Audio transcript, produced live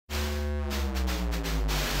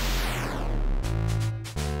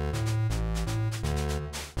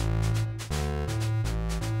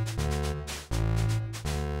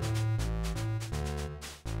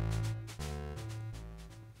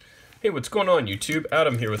Hey, what's going on YouTube?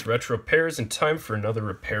 Adam here with Retro Repairs, and time for another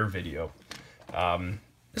repair video.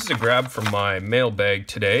 This is a grab from my mailbag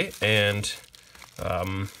today, and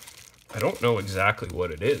I don't know exactly what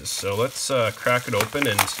it is, so let's crack it open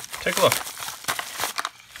and take a look.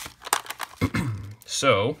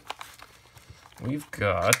 So, we've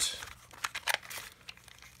got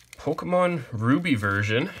Pokemon Ruby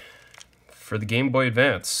version for the Game Boy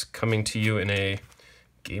Advance coming to you in a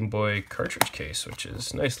Game Boy cartridge case, which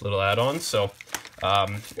is a nice little add-on. So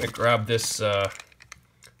I'm gonna grab this,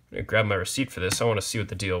 grab my receipt for this. I want to see what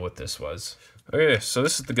the deal with this was. Okay, so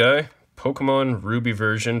this is the guy, Pokemon Ruby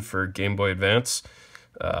version for Game Boy Advance.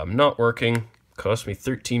 Not working, cost me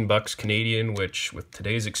 13 bucks Canadian, which with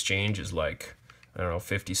today's exchange is like, I don't know,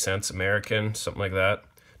 50 cents American, something like that.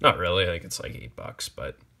 Not really, I think it's like 8 bucks,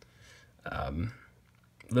 but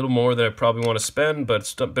a little more than I probably want to spend, but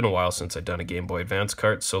it's been a while since I've done a Game Boy Advance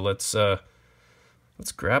cart, so let's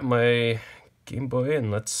grab my Game Boy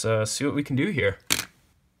and let's see what we can do here.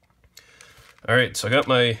 Alright, so I got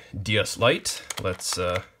my DS Lite. Let's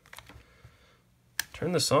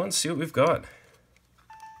turn this on, see what we've got.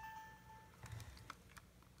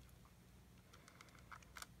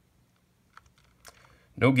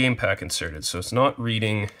 No game pack inserted, so it's not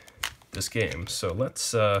reading this game. So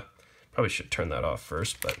let's probably should turn that off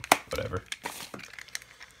first, but whatever.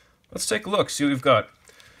 Let's take a look, see what we've got.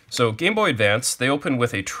 So Game Boy Advance, they open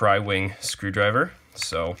with a tri-wing screwdriver.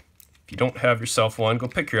 So if you don't have yourself one, go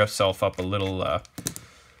pick yourself up a little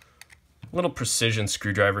precision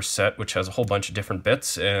screwdriver set, which has a whole bunch of different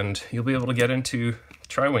bits, and you'll be able to get into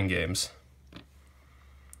tri-wing games.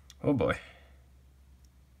 Oh boy.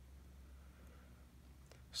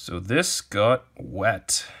 So this got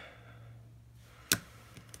wet.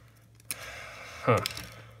 Huh.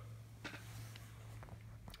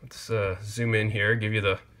 Let's zoom in here, give you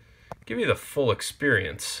the full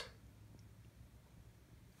experience.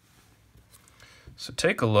 So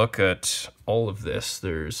take a look at all of this.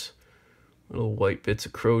 There's little white bits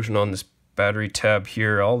of corrosion on this battery tab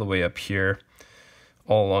here, all the way up here,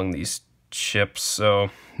 all along these chips. So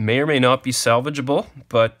may or may not be salvageable,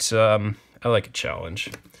 but I like a challenge.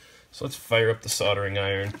 So let's fire up the soldering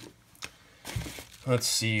iron. Let's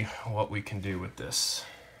see what we can do with this.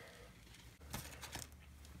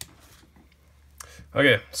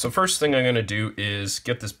 Okay, so first thing I'm gonna do is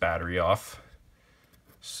get this battery off.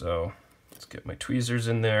 So let's get my tweezers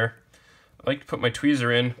in there. I like to put my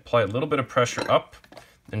tweezer in, apply a little bit of pressure up,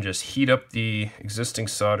 and just heat up the existing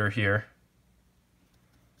solder here,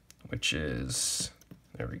 which is,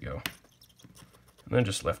 there we go. And then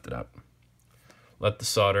just lift it up. Let the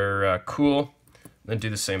solder cool, then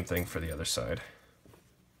do the same thing for the other side.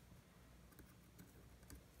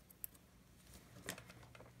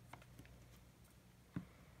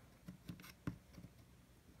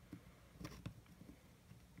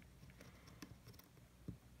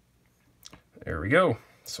 There we go.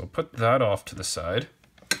 So put that off to the side.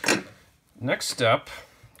 Next step,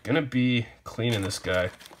 gonna be cleaning this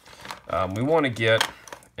guy. We want to get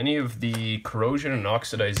any of the corrosion and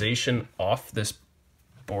oxidization off this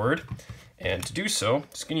board, and to do so,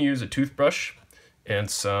 just gonna use a toothbrush and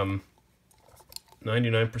some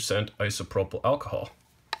 99% isopropyl alcohol.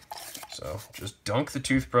 So just dunk the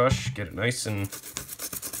toothbrush, get it nice and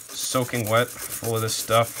soaking wet, full of this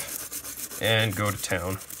stuff, and go to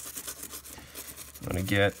town. I'm going to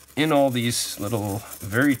get in all these little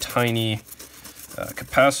very tiny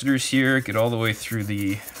capacitors here, get all the way through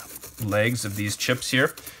the legs of these chips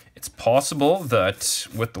here. It's possible that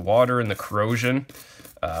with the water and the corrosion,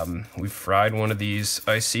 we've fried one of these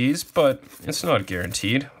ICs, but it's not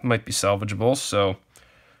guaranteed. It might be salvageable, so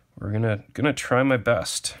we're gonna try my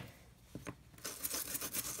best.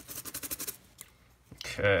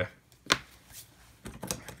 Okay.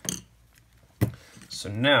 So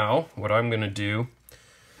now, what I'm going to do,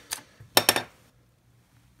 get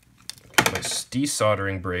my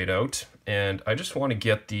desoldering braid out, and I just want to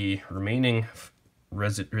get the remaining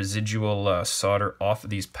residual solder off of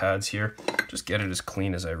these pads here. Just get it as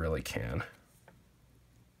clean as I really can.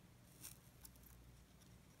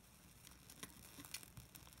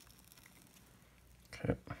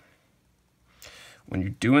 Okay. When you're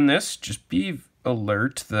doing this, just be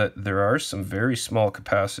alert that there are some very small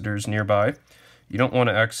capacitors nearby. You don't want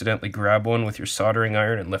to accidentally grab one with your soldering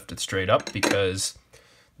iron and lift it straight up, because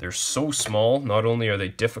they're so small. Not only are they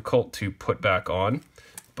difficult to put back on,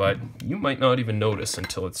 but you might not even notice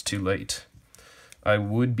until it's too late. I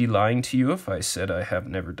would be lying to you if I said I have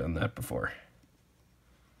never done that before.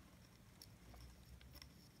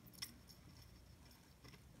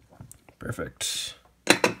 Perfect.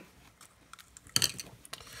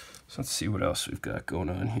 So let's see what else we've got going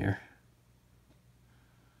on here.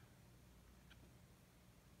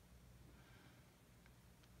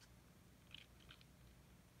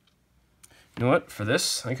 You know what? For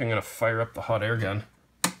this, I think I'm going to fire up the hot air gun.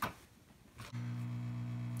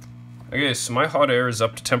 Okay, so my hot air is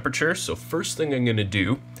up to temperature, so first thing I'm going to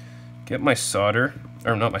do, get my solder,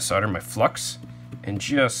 or not my solder, my flux, and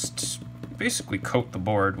just basically coat the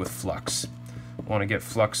board with flux. I want to get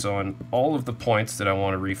flux on all of the points that I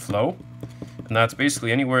want to reflow, and that's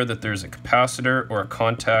basically anywhere that there's a capacitor or a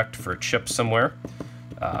contact for a chip somewhere.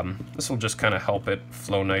 This will just kind of help it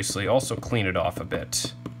flow nicely, also clean it off a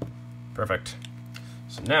bit. Perfect.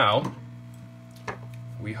 So now,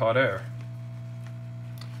 we hot air.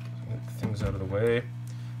 Get things out of the way.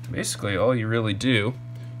 Basically, all you really do,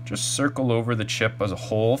 just circle over the chip as a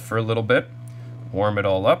whole for a little bit, warm it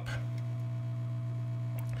all up,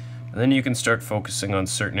 and then you can start focusing on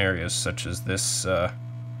certain areas, such as this, I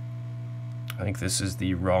think this is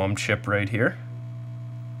the ROM chip right here.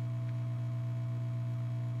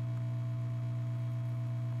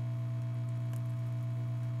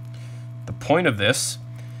 The point of this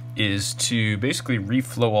is to basically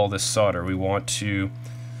reflow all this solder. We want to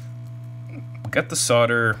get the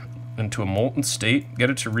solder into a molten state, get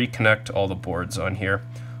it to reconnect all the boards on here.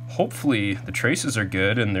 Hopefully the traces are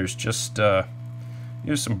good and there's just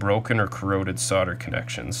some broken or corroded solder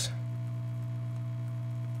connections.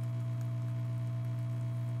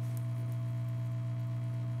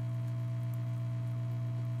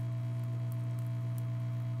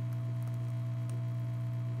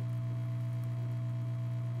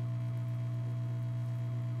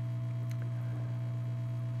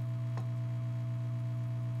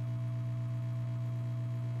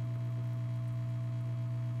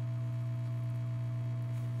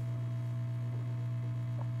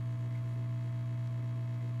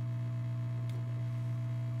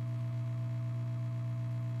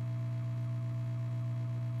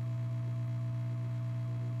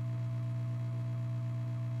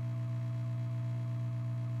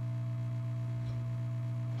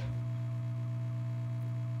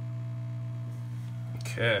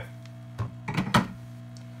 Okay, so I'm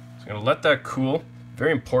going to let that cool.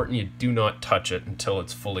 Very important, you do not touch it until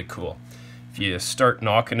it's fully cool. If you start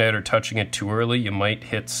knocking it or touching it too early, you might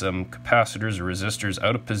hit some capacitors or resistors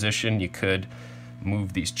out of position. You could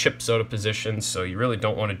move these chips out of position, so you really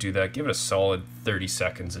don't want to do that. Give it a solid 30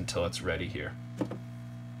 seconds until it's ready here.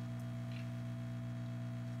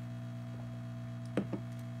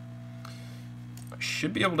 I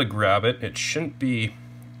should be able to grab it. It shouldn't be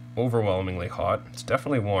overwhelmingly hot. It's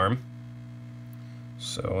definitely warm,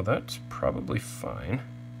 so that's probably fine.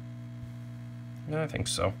 Yeah, I think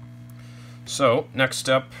so. So next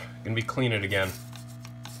step, gonna be clean it again.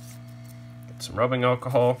 Get some rubbing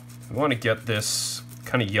alcohol. We want to get this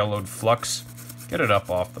kind of yellowed flux, get it up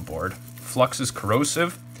off the board. Flux is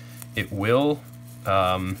corrosive. It will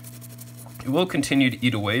continue to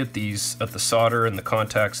eat away at the solder and the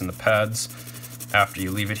contacts and the pads after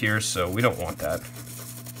you leave it here, so we don't want that.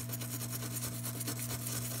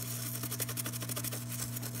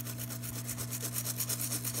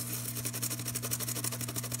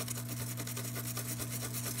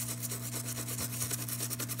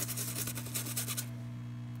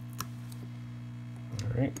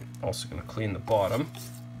 Alright, also going to clean the bottom.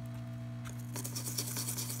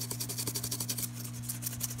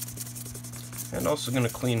 And also going to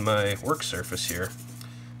clean my work surface here,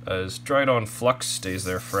 as dried on flux stays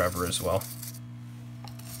there forever as well.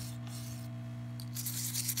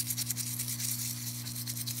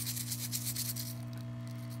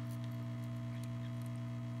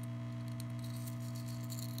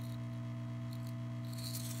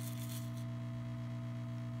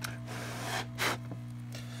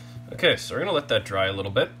 Okay, so we're going to let that dry a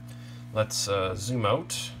little bit. Let's zoom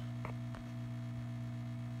out.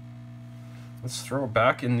 Let's throw it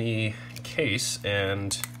back in the case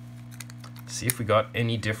and see if we got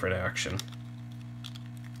any different action.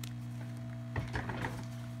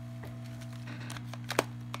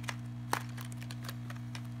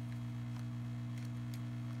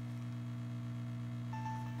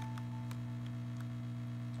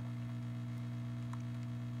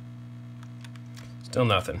 Still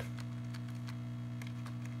nothing.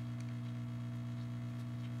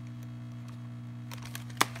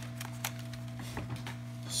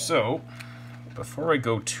 So, before I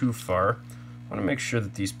go too far, I want to make sure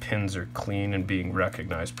that these pins are clean and being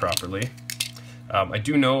recognized properly. I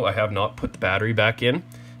do know I have not put the battery back in,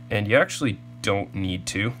 and you actually don't need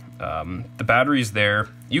to. The battery's there.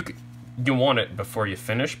 You want it before you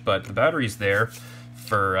finish, but the battery's there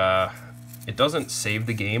for, it doesn't save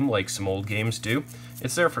the game like some old games do.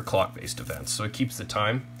 It's there for clock-based events, so it keeps the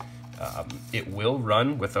time. It will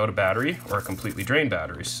run without a battery or a completely drained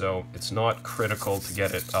battery, so it's not critical to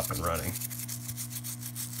get it up and running.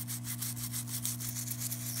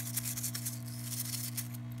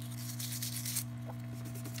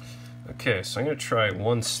 Okay, so I'm going to try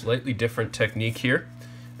one slightly different technique here,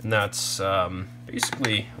 and that's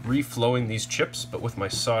basically reflowing these chips, but with my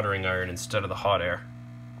soldering iron instead of the hot air.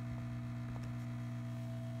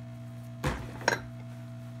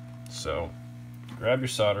 So, grab your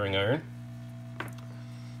soldering iron.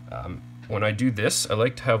 When I do this, I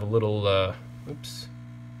like to have a little, oops.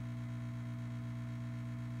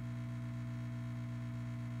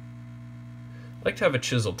 I like to have a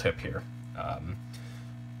chisel tip here.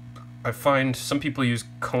 I find some people use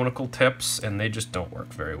conical tips and they just don't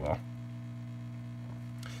work very well.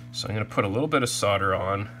 So I'm going to put a little bit of solder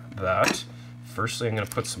on that. Firstly, I'm going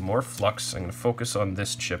to put some more flux. I'm going to focus on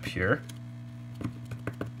this chip here.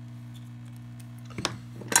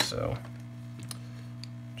 So,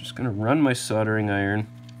 just going to run my soldering iron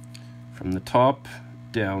from the top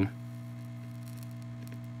down,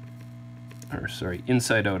 or sorry,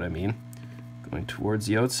 inside out I mean, going towards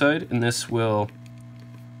the outside, and this will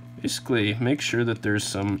basically make sure that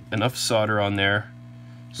there's enough solder on there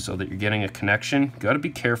so that you're getting a connection. Got to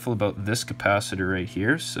be careful about this capacitor right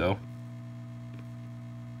here, so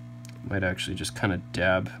might actually just kind of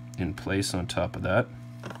dab in place on top of that,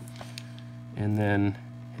 and then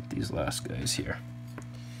hit these last guys here.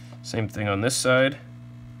 Same thing on this side.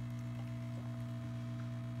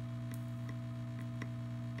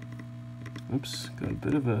 Oops, got a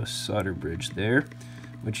bit of a solder bridge there,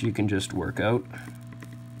 which you can just work out.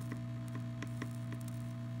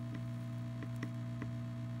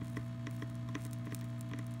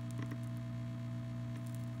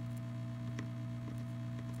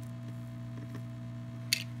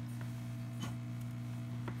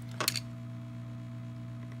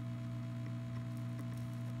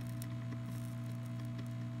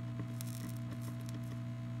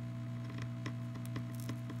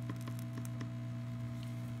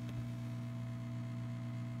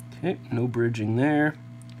 Okay, no bridging there,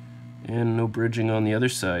 and no bridging on the other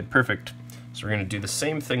side. Perfect. So we're going to do the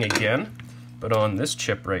same thing again, but on this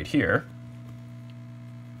chip right here.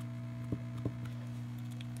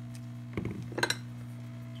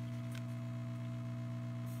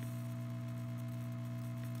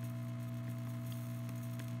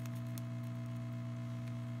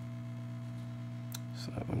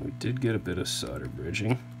 So that one we did get a bit of solder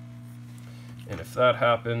bridging. And if that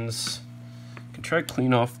happens, you can try to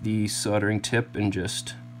clean off the soldering tip and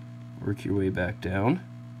just work your way back down.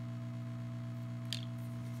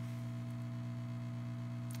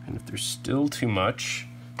 And if there's still too much,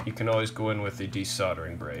 you can always go in with a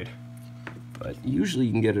desoldering braid. But usually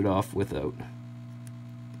you can get it off without.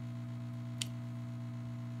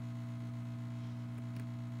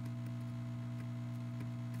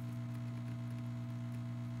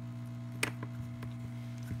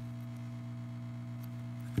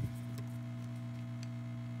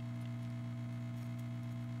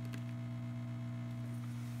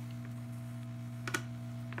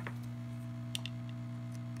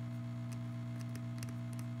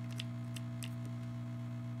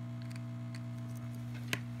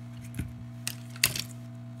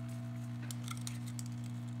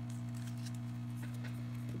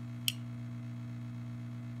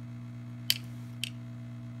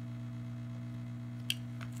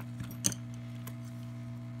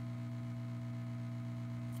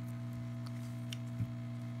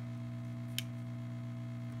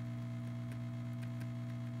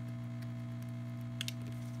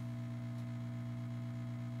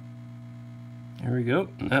 There we go,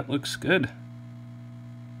 and that looks good.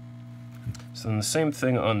 So then the same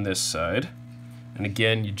thing on this side. And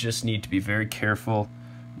again, you just need to be very careful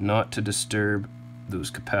not to disturb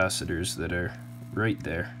those capacitors that are right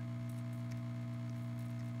there.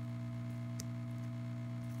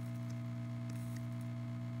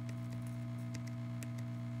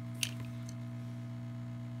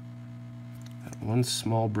 Got one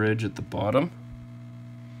small bridge at the bottom.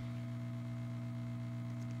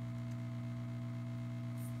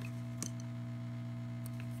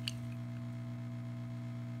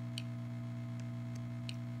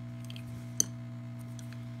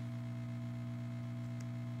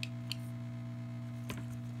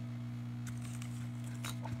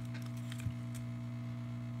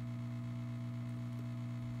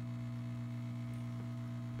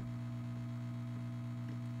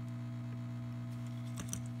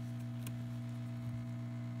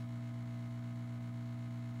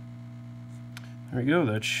 There we go,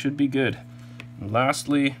 that should be good. And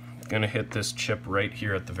lastly, I'm going to hit this chip right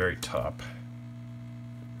here at the very top.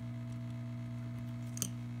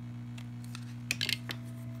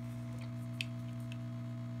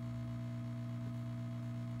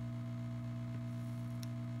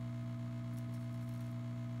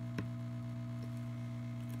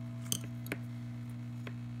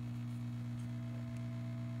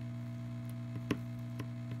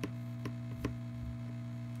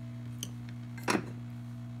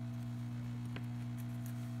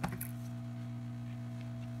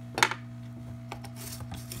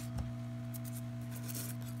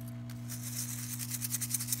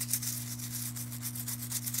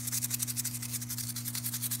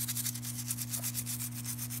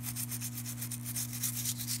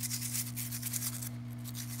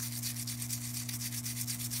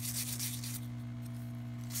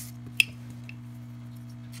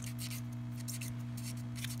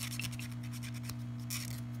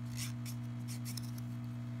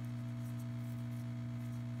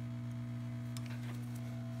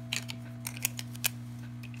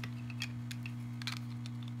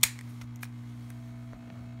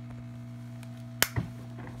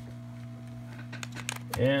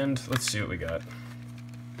 And let's see what we got.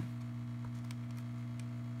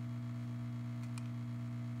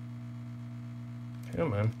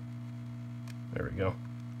 Come on. There we go.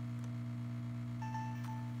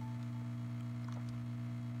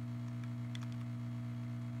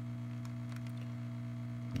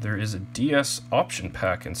 There is a DS option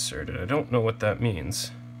pack inserted. I don't know what that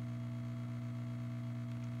means.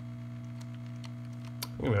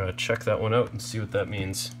 I'm gonna check that one out and see what that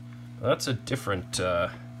means. That's a different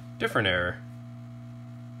error.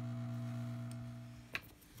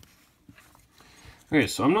 Okay,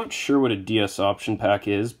 so I'm not sure what a DS option pack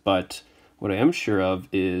is, but what I am sure of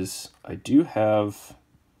is I do have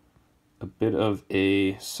a bit of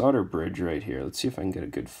a solder bridge right here. Let's see if I can get a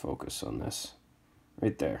good focus on this.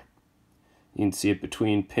 Right there. You can see it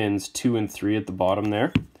between pins 2 and 3 at the bottom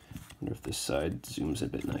there. I wonder if this side zooms a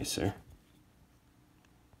bit nicer.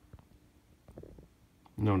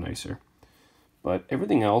 No nicer. But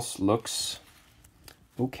everything else looks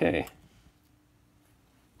okay.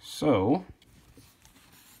 So,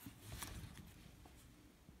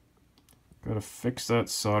 gotta fix that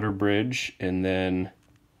solder bridge and then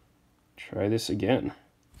try this again.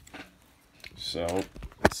 So,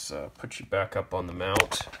 let's put you back up on the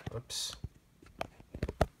mount. Oops.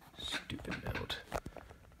 Stupid mount.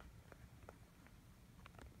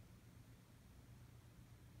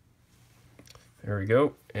 There we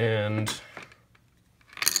go. And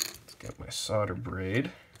let's get my solder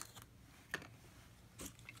braid.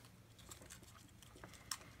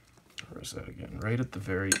 Where is that again? Right at the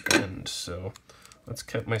very end. So let's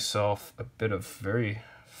cut myself a bit of very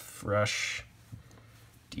fresh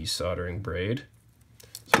desoldering braid.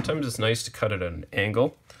 Sometimes it's nice to cut it at an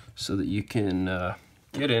angle so that you can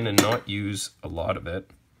get in and not use a lot of it,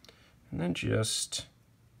 and then just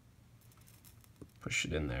push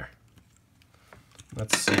it in there.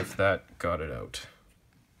 Let's see if that got it out.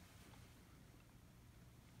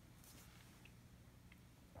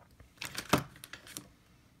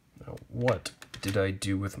 Now, what did I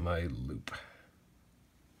do with my loop?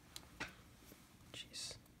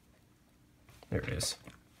 Jeez. There it is.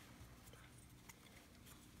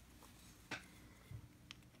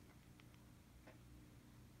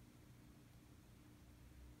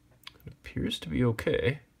 It appears to be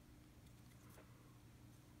okay.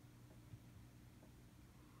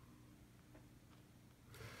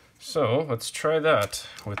 So let's try that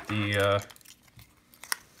with the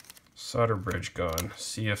solder bridge gone.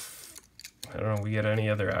 See if, I don't know, we get any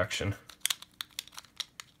other action.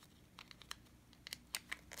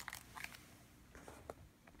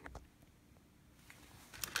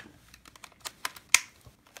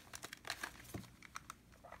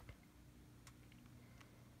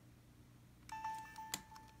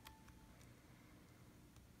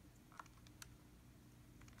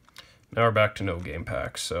 Now we're back to no game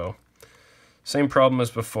packs, so same problem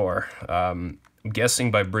as before. I'm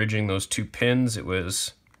guessing by bridging those 2 pins, it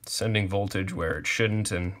was sending voltage where it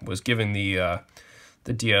shouldn't, and was giving the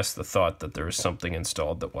DS the thought that there was something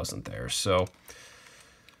installed that wasn't there. So,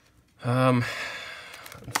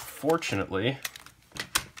 unfortunately,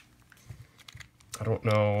 I don't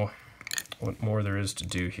know what more there is to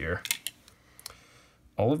do here.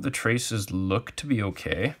 All of the traces look to be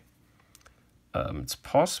okay. It's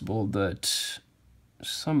possible that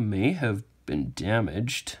some may have been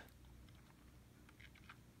damaged.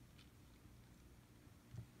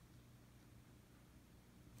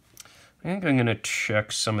 I think I'm going to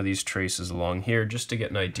check some of these traces along here just to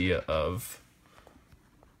get an idea of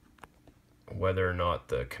whether or not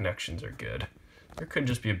the connections are good. There could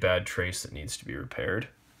just be a bad trace that needs to be repaired.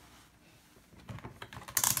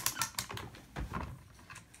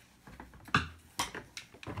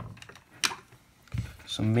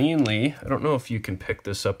 So mainly, I don't know if you can pick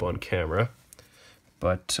this up on camera,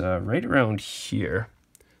 but right around here,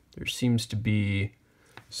 there seems to be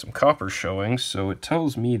some copper showing, so it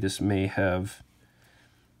tells me this may have,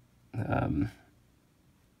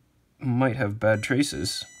 might have bad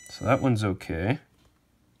traces. So that one's okay.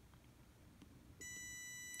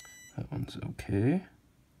 That one's okay.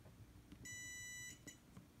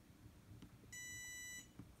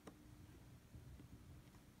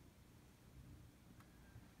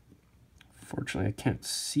 Fortunately, I can't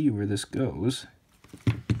see where this goes.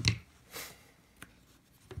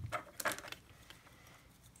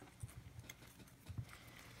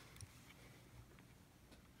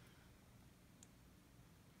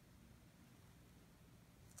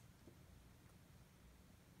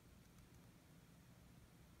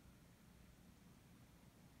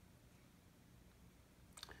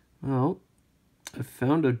 Well, I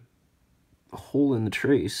found a hole in the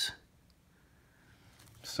trace.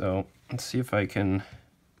 So let's see if I can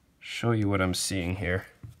show you what I'm seeing here.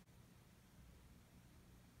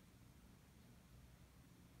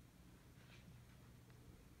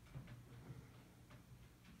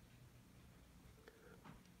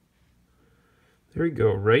 There we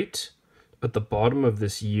go, right at the bottom of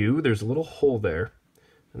this U, there's a little hole there,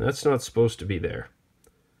 and that's not supposed to be there.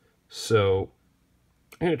 So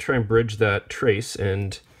I'm going to try and bridge that trace,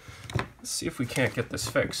 and let's see if we can't get this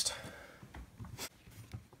fixed.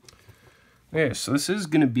 Okay, so this is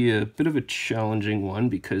going to be a bit of a challenging one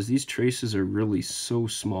because these traces are really so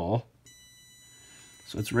small.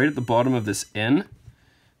 So it's right at the bottom of this N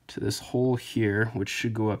to this hole here, which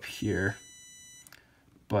should go up here,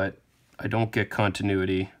 but I don't get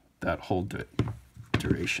continuity that whole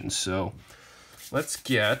duration. So let's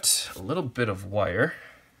get a little bit of wire.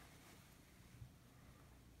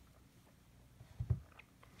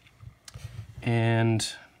 And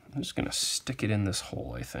I'm just gonna stick it in this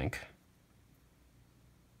hole, I think.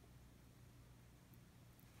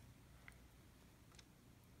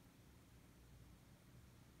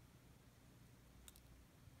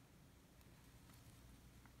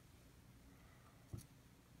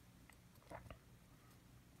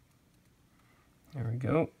 There we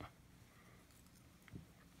go.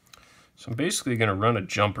 So I'm basically going to run a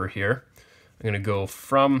jumper here. I'm going to go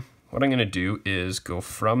from, what I'm going to do is go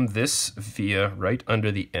from this via right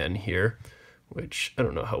under the N here, which I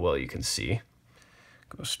don't know how well you can see.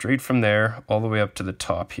 Go straight from there all the way up to the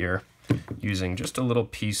top here using just a little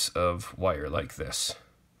piece of wire like this.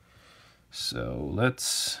 So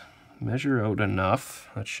let's measure out enough.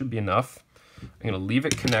 That should be enough. I'm going to leave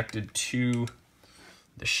it connected to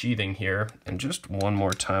the sheathing here, and just one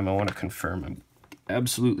more time I want to confirm I'm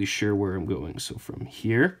absolutely sure where I'm going. So from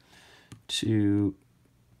here to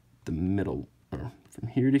the middle, or from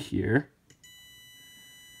here to here,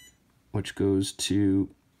 which goes to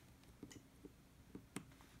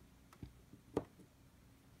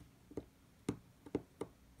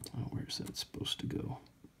where's that supposed to go?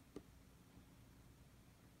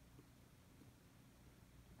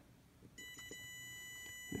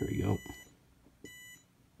 There we go.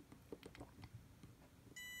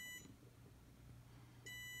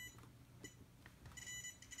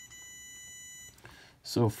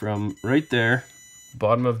 So from right there,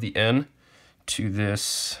 bottom of the N, to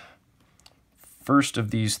this first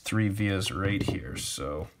of these three vias right here.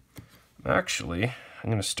 So actually, I'm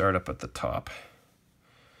going to start up at the top.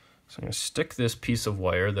 So I'm going to stick this piece of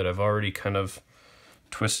wire that I've already kind of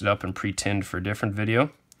twisted up and pre-tinned for a different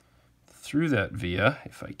video through that via,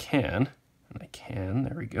 if I can. And I can,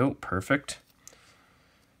 there we go, perfect.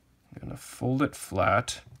 I'm going to fold it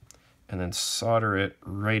flat and then solder it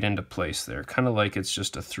right into place there, kind of like it's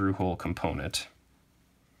just a through-hole component.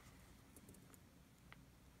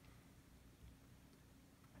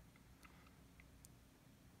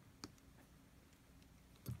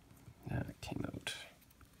 That came out.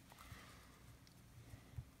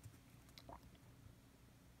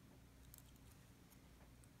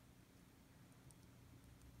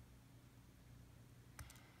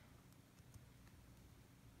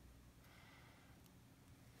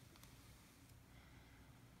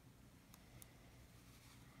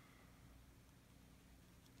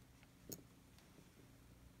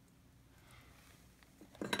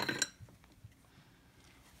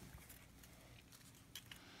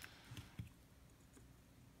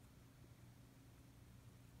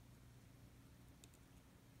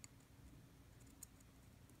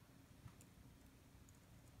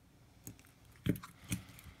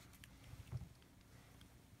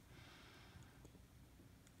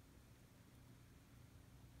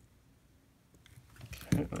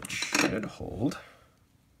 That should hold.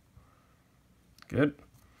 Good.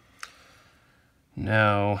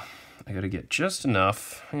 Now I gotta get just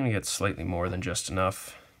enough. I'm gonna get slightly more than just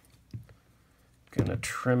enough. Gonna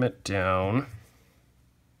trim it down.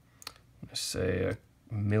 I say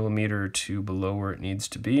a millimeter or two below where it needs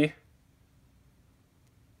to be.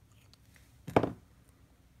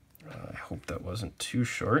 I hope that wasn't too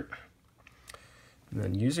short. And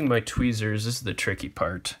then using my tweezers, this is the tricky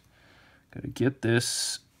part. Gotta get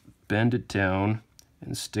this, bend it down,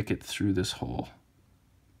 and stick it through this hole.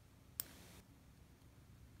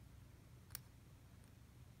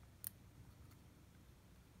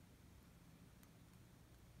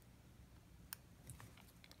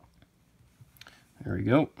 There we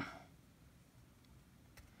go.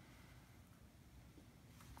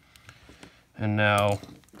 And now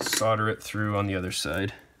solder it through on the other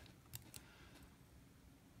side.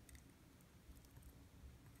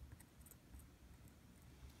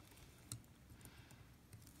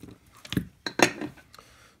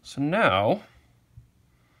 So now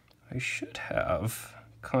I should have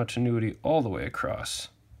a continuity all the way across.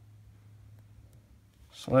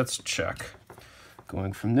 So let's check.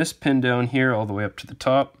 Going from this pin down here all the way up to the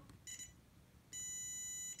top.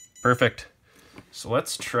 Perfect. So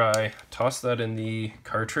let's try, toss that in the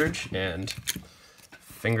cartridge, and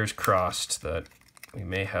fingers crossed that we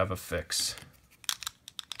may have a fix.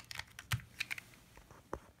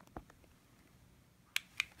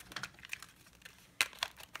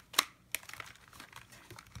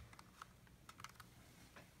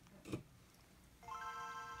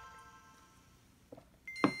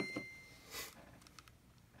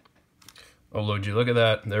 Oh, Lord, look at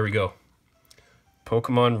that. There we go.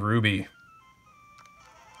 Pokemon Ruby.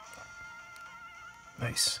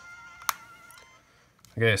 Nice.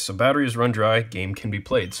 Okay, so battery is run dry, game can be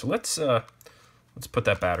played. So let's put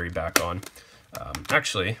that battery back on.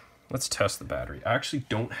 Actually, let's test the battery. I actually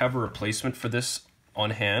don't have a replacement for this on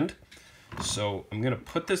hand, so I'm gonna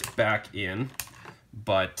put this back in,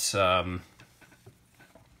 but I'm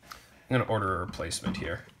gonna order a replacement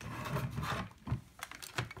here.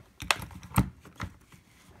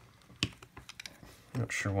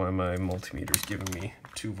 Not sure why my multimeter is giving me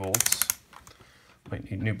 2 volts. Might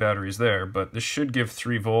need new batteries there, but this should give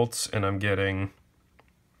 3 volts, and I'm getting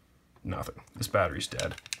nothing. This battery's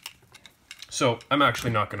dead. So I'm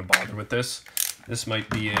actually not going to bother with this. This might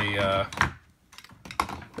be a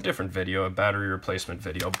different video, a battery replacement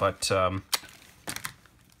video, but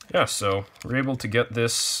yeah, so we're able to get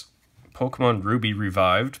this Pokemon Ruby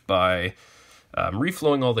revived by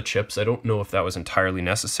reflowing all the chips. I don't know if that was entirely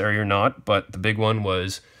necessary or not, but the big one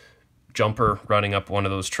was Jumper running up one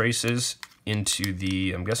of those traces into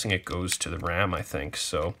the, I'm guessing it goes to the RAM, I think.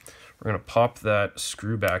 So we're going to pop that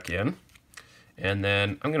screw back in, and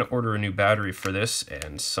then I'm going to order a new battery for this,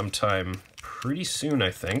 and sometime pretty soon, I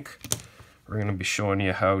think, we're going to be showing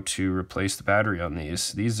you how to replace the battery on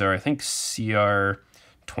these. These are, I think, CR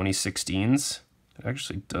 2016s. It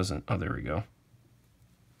actually doesn't, oh, there we go.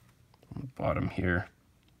 On the bottom here,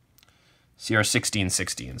 CR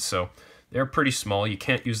 1616. So they're pretty small. You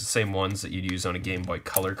can't use the same ones that you'd use on a Game Boy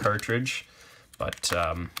Color cartridge, but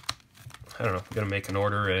I don't know. I'm gonna make an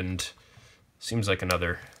order, and seems like a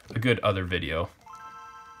good other video.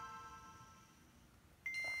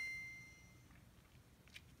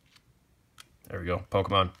 There we go,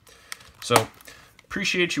 Pokemon. So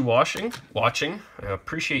appreciate you watching. I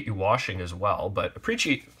appreciate you washing as well, but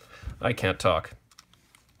I can't talk.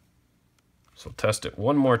 So test it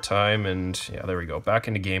one more time, and yeah, there we go. Back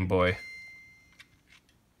into Game Boy.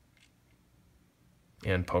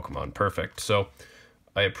 And Pokemon, perfect. So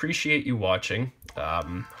I appreciate you watching.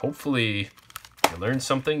 Hopefully you learned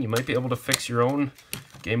something. You might be able to fix your own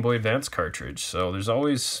Game Boy Advance cartridge. So there's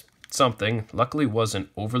always something. Luckily it wasn't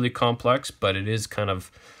overly complex, but it is kind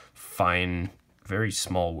of fine, very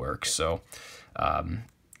small work. So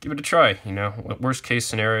give it a try. You know, worst case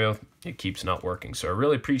scenario, it keeps not working. So I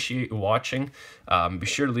really appreciate you watching. Be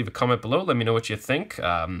sure to leave a comment below. Let me know what you think.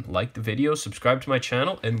 Like the video, subscribe to my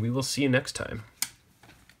channel, and we will see you next time.